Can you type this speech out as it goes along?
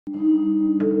So,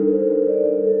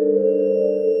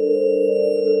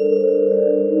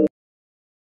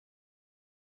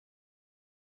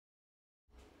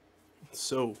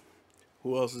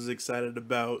 who else is excited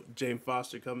about Jane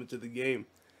Foster coming to the game?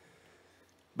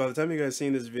 By the time you guys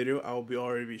seen this video, I will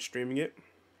already be streaming it.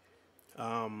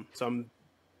 So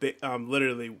I'm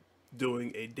literally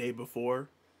doing a day before,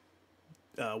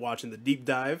 watching the deep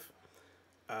dive.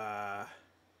 I'm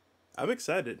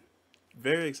excited,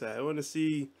 very excited. I want to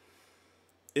see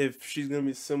if she's gonna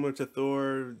be similar to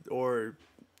Thor, or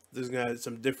there's gonna have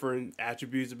some different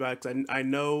attributes about it. 'Cause I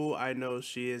know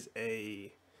she is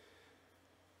a,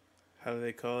 how do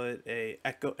they call it,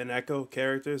 an echo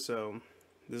character. So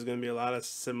there's gonna be a lot of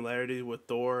similarities with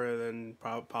Thor, and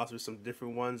then possibly some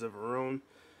different ones of her own.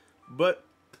 But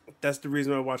that's the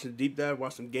reason why I watch the deep dive,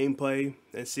 watch some gameplay,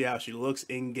 and see how she looks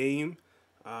in game.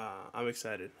 I'm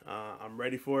excited. I'm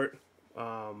ready for it.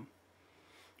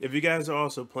 If you guys are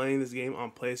also playing this game on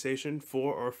PlayStation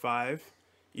 4 or 5,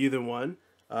 either one,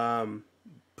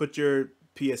 put your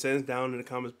PSNs down in the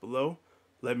comments below.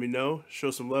 Let me know. Show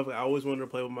some love. I always wanted to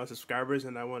play with my subscribers,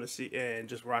 and I want to see and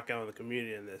just rock out in the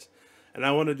community in this. And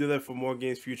I want to do that for more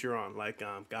games future on, like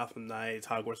Gotham Knights,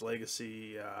 Hogwarts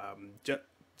Legacy,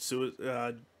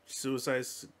 Suicide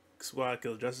Squad,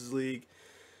 Kill Justice League,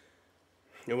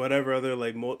 and whatever other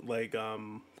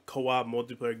co-op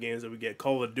multiplayer games that we get.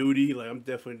 Call of Duty, I'm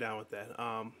definitely down with that.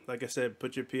 Like I said,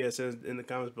 put your PSNs in the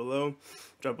comments below.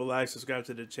 Drop a like, subscribe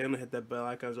to the channel, hit that bell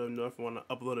icon so you know if you want to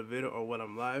upload a video or when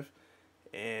I'm live.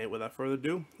 And without further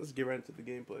ado, let's get right into the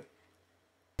gameplay.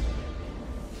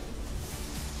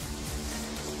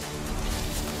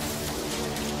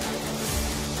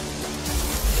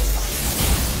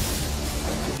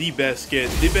 The best skin,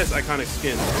 the best iconic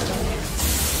skin.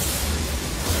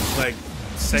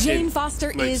 Second, Jane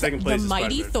Foster is the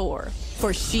Mighty Thor,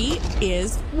 for she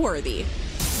is worthy.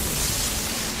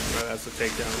 Alright, that's a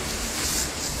takedown.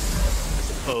 That's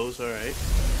a pose, alright.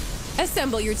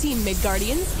 Assemble your team,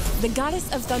 Midgardians. The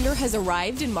Goddess of Thunder has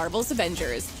arrived in Marvel's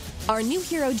Avengers. Our new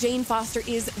hero, Jane Foster,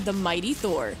 is the Mighty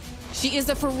Thor. She is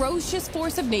a ferocious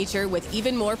force of nature with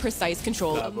even more precise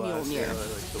control of Mjolnir.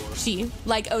 She,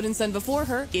 like Odinson before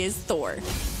her, is Thor.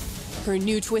 Her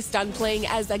new twist on playing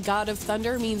as a god of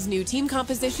thunder means new team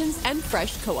compositions and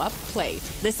fresh co-op play.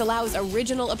 This allows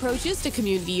original approaches to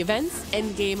community events,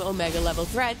 endgame Omega level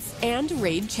threats, and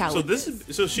raid challenges.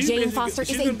 Jane Foster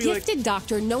is a gifted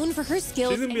doctor known for her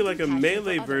skills. She's gonna be like a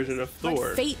melee version of Thor.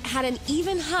 But fate had an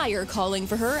even higher calling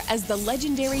for her as the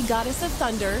legendary goddess of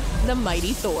thunder, the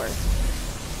Mighty Thor.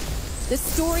 The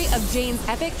story of Jane's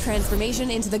epic transformation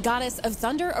into the Goddess of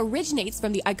Thunder originates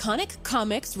from the iconic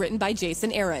comics written by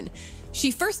Jason Aaron.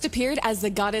 She first appeared as the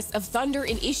Goddess of Thunder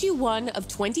in issue 1 of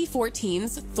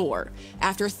 2014's Thor.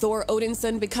 After Thor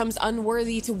Odinson becomes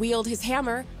unworthy to wield his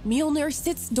hammer, Mjolnir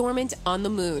sits dormant on the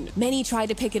moon. Many try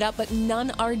to pick it up, but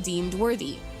none are deemed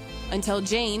worthy. Until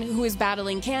Jane, who is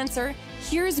battling cancer,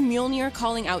 hears Mjolnir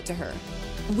calling out to her.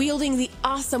 Wielding the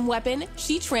awesome weapon,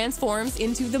 she transforms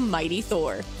into the Mighty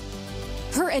Thor.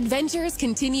 Her adventures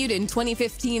continued in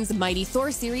 2015's Mighty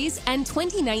Thor series and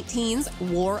 2019's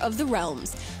War of the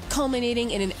Realms,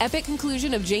 culminating in an epic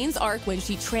conclusion of Jane's arc when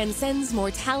she transcends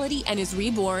mortality and is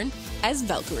reborn as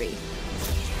Valkyrie.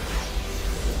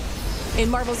 In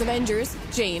Marvel's Avengers,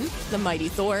 Jane, the Mighty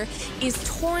Thor, is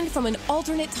torn from an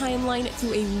alternate timeline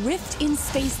through a rift in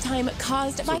space-time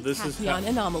caused by tachyon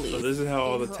anomalies. So this is how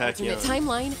all the tachyon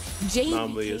timeline,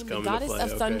 Jane became the Goddess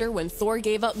of Thunder when Thor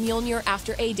gave up Mjolnir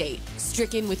after A-Day,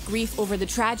 stricken with grief over the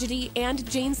tragedy and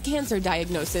Jane's cancer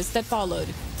diagnosis that followed.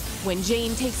 When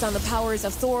Jane takes on the powers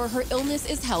of Thor, her illness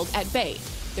is held at bay.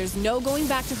 There's no going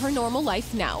back to her normal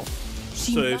life now.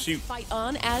 She must fight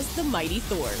on as the Mighty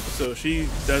Thor. So if she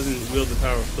doesn't wield the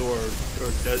power of Thor,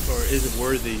 or isn't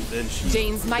worthy, then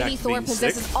Jane's Mighty Thor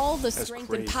possesses all the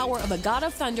strength and power of a god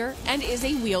of thunder and is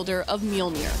a wielder of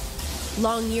Mjolnir.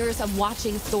 Long years of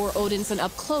watching Thor Odinson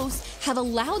up close have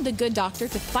allowed the good doctor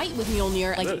to fight with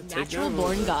Mjolnir like a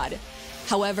natural-born god.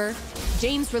 However,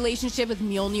 Jane's relationship with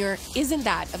Mjolnir isn't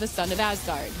that of a son of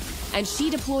Asgard, and she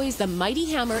deploys the mighty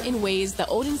hammer in ways that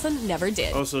Odinson never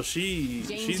did. Oh, so she's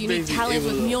unique talent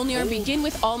with Mjolnir begin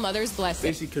with All Mother's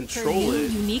Blessing, her new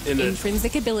unique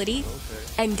intrinsic ability,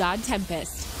 and God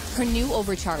Tempest, her new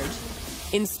overcharge.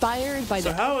 Inspired by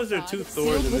the how is there two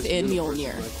Thors within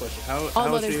Mjolnir. All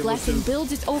Mother's Blessing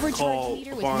builds its overcharge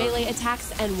meter with melee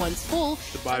attacks, and once full,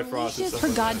 unleashes her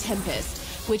God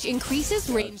Tempest, which increases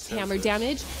ranged hammer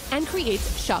damage and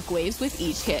creates shockwaves with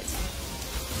each hit.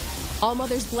 All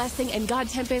Mother's Blessing and God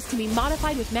Tempest can be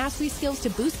modified with mastery skills to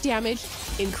boost damage,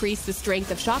 increase the strength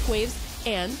of shockwaves,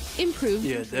 and improve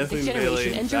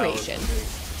generation and duration.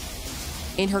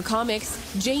 In her comics,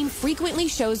 Jane frequently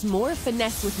shows more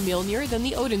finesse with Mjolnir than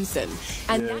the Odinson,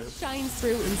 and that shines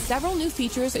through in several new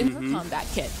features in her combat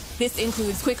kit. This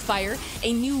includes Quickfire,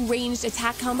 a new ranged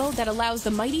attack combo that allows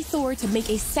the Mighty Thor to make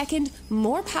a second,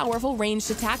 more powerful ranged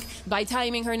attack by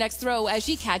timing her next throw as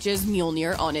she catches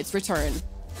Mjolnir on its return.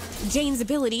 Jane's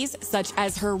abilities, such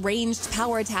as her ranged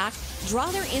power attack, draw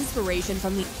their inspiration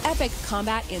from the epic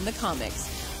combat in the comics.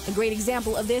 A great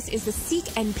example of this is the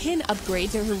Seek and Pin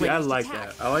upgrade to her ranged I like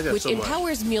attack, that. I like that which so much.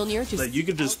 empowers Mjolnir to Like, you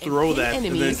could just seek out throw and pin that and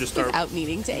then enemies just start without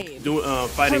needing to aim. doing Her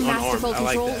fighting unarmed. masterful I like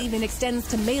control that. even extends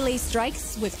to melee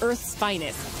strikes with Earth's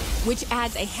Finest, which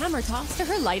adds a hammer toss to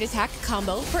her light attack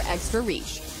combo for extra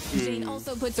reach. Jane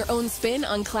also puts her own spin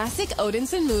on classic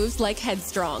Odinson moves like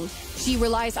Headstrong. She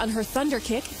relies on her Thunder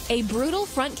Kick, a brutal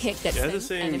front kick that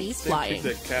sends enemies flying.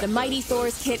 The Mighty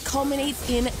Thor's kit culminates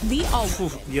in the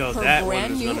ALOT, her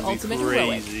brand new Ultimate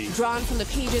Heroic. Drawn from the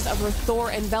pages of her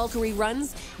Thor and Valkyrie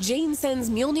runs, Jane sends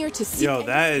Mjolnir to seek and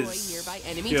destroy nearby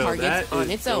enemy targets on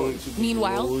its own.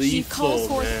 Meanwhile, she calls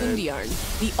forth Undiarn,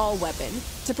 the all-weapon,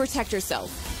 to protect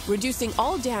herself, reducing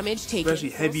all damage taken Especially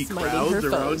heavy while smiting her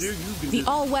crowds around you. foes. The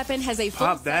all-weapon has a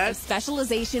full set of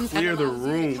specializations and allows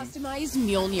you to customize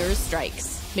Mjolnir's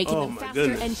strikes, making them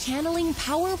faster and channeling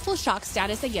powerful shock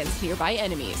status against nearby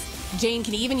enemies. Jane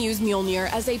can even use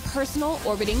Mjolnir as a personal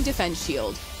orbiting defense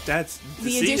shield. That's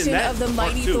the addition of the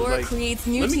Mighty Thor creates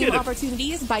new team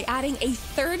opportunities by adding a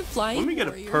third flying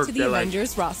warrior to the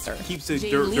Avengers roster.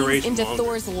 Jane leans into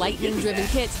Thor's lightning-driven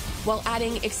kit while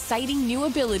adding exciting new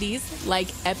abilities like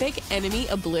epic enemy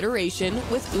obliteration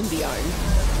with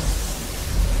Undiarn.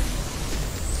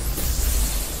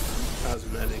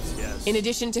 Cosmetics, yes. In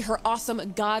addition to her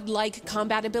awesome godlike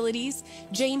combat abilities,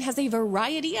 Jane has a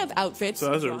variety of outfits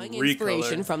drawing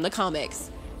inspiration from the comics.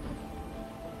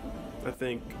 I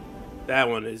think that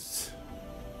one is.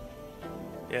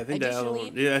 Yeah, I think that other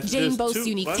one. Yeah, Jane boasts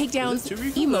unique takedowns,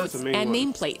 emotes, and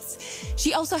nameplates.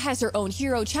 She also has her own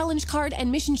hero challenge card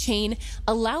and mission chain,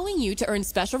 allowing you to earn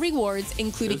special rewards,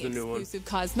 including exclusive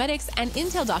cosmetics and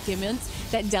intel documents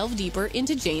that delve deeper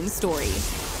into Jane's story.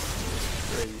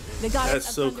 The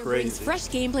Goddess of Thunder brings fresh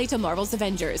gameplay to Marvel's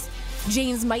Avengers.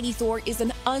 Jane's Mighty Thor is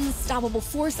an unstoppable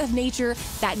force of nature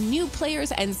that new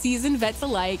players and seasoned vets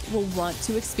alike will want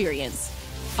to experience.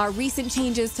 Our recent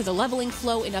changes to the leveling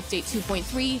flow in Update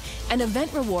 2.3 and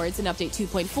event rewards in Update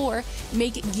 2.4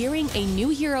 make gearing a new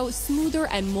hero smoother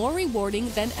and more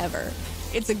rewarding than ever.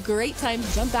 It's a great time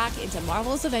to jump back into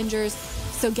Marvel's Avengers,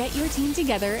 so get your team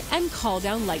together and call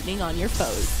down lightning on your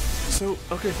foes. So,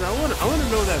 okay, so I want to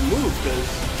know that move,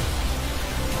 because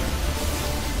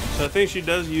so I think she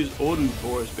does use Odin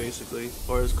Force, basically,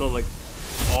 or it's called like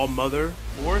All Mother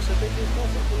Force, I think it's called,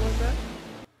 something like that.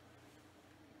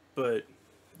 But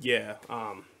yeah,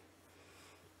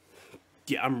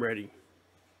 yeah, I'm ready.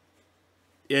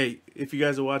 Yeah, if you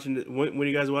guys are watching it, when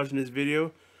you guys are watching this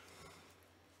video,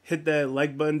 hit that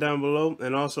like button down below,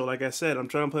 and also, like I said, I'm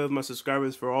trying to play with my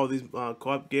subscribers for all these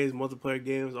co-op games, multiplayer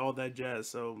games, all that jazz.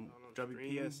 So drop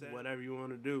your PS, whatever you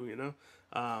want to do, you know.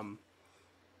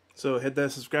 So hit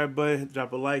that subscribe button,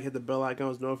 drop a like, hit the bell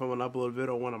icon to know if I'm gonna upload a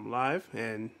video when I'm live.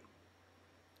 And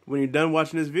when you're done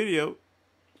watching this video,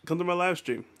 come to my live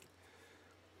stream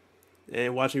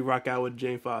and watch me rock out with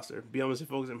Jane Foster. Be honest and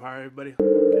focus. I'm hard, everybody. Catch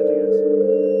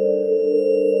you guys.